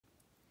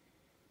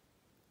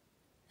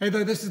Hey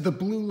there, this is the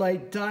Blue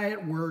Light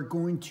Diet. We're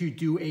going to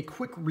do a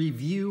quick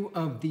review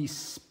of the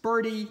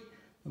Sperti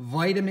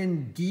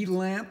Vitamin D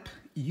Lamp.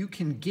 You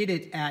can get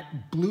it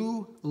at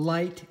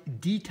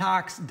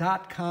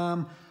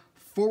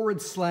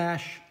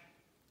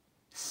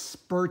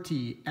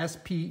bluelightdetox.com/Sperti,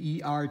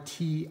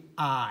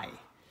 S-P-E-R-T-I.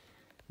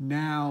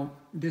 Now,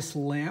 this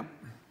lamp,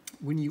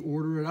 when you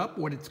order it up,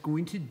 what it's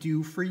going to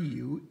do for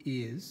you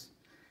is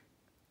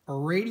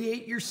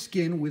irradiate your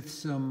skin with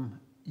some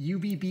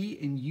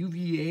UVB and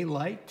UVA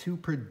light to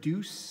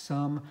produce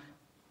some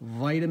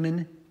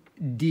vitamin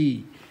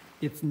D.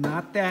 It's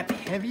not that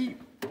heavy.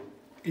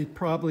 It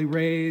probably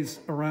weighs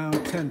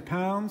around 10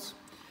 pounds.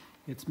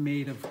 It's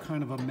made of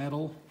kind of a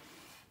metal.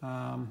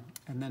 And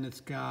then it's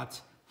got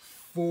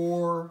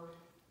 4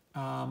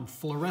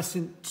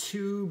 fluorescent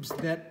tubes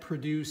that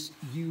produce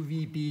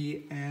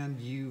UVB and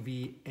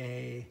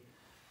UVA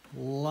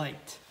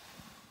light.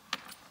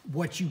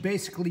 What you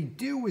basically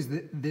do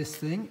with this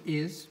thing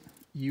is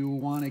you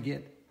want to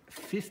get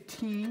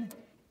 15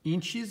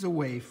 inches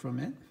away from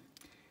it,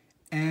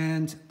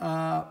 and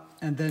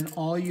then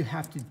all you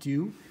have to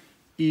do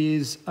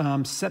is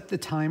set the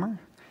timer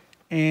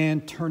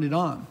and turn it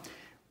on.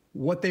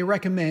 What they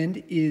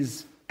recommend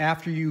is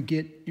after you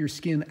get your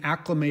skin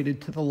acclimated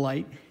to the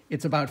light,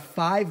 it's about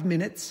 5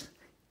 minutes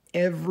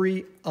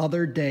every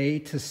other day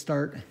to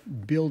start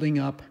building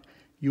up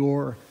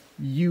your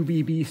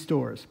UVB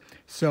stores.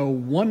 So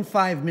 1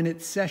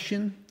 5-minute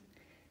session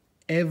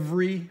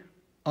every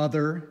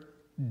other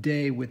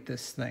day with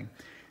this thing.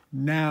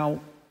 Now,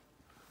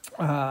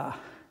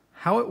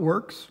 how it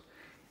works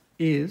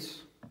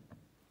is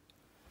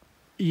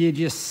you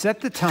just set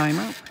the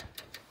timer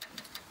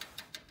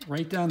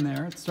right down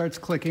there. It starts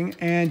clicking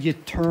and you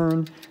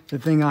turn the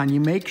thing on. You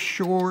make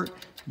sure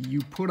you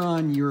put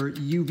on your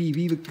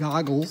UVB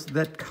goggles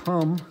that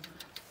come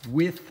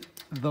with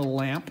the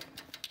lamp.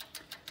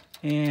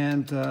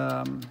 And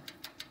let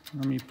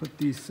me put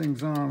these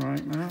things on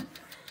right now.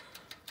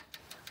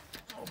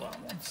 Hold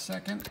on 1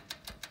 second.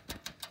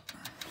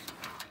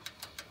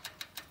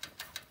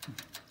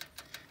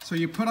 So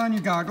you put on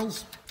your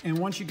goggles, and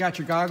once you got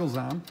your goggles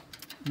on,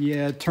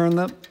 you turn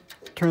the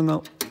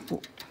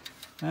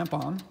lamp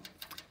on,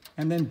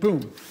 and then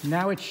boom,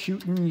 now it's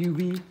shooting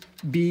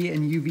UVB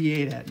and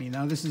UVA at me.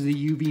 Now this is a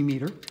UV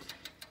meter,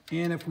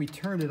 and if we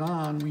turn it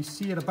on, we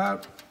see at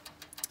about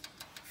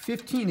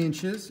 15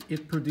 inches,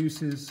 it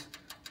produces,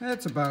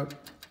 that's about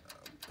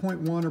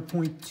 0.1 or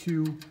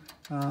 0.2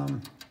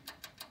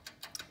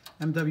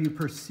 MW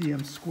per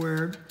cm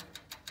squared.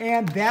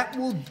 And that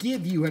will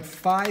give you, at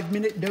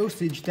 5-minute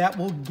dosage, that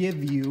will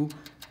give you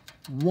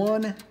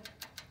 1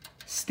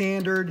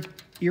 standard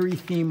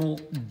erythemal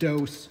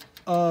dose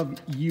of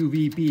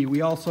UVB.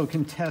 We also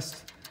can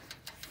test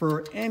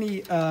for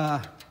any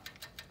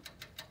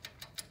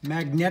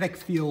magnetic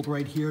field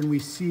right here, and we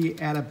see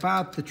at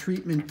about the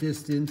treatment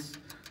distance,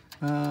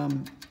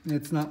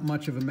 it's not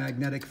much of a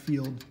magnetic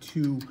field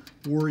to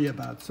worry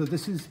about. So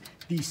this is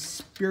the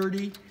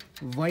Sperti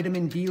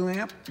Vitamin D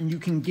Lamp, and you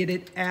can get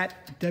it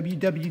at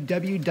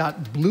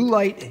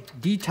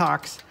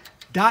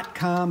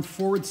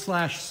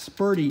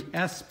www.bluelightdetox.com/Sperti,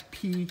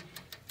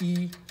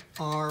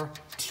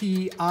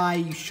 S-P-E-R-T-I.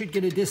 You should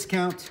get a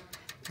discount.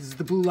 This is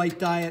the Blue Light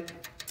Diet.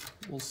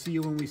 We'll see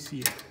you when we see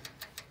you.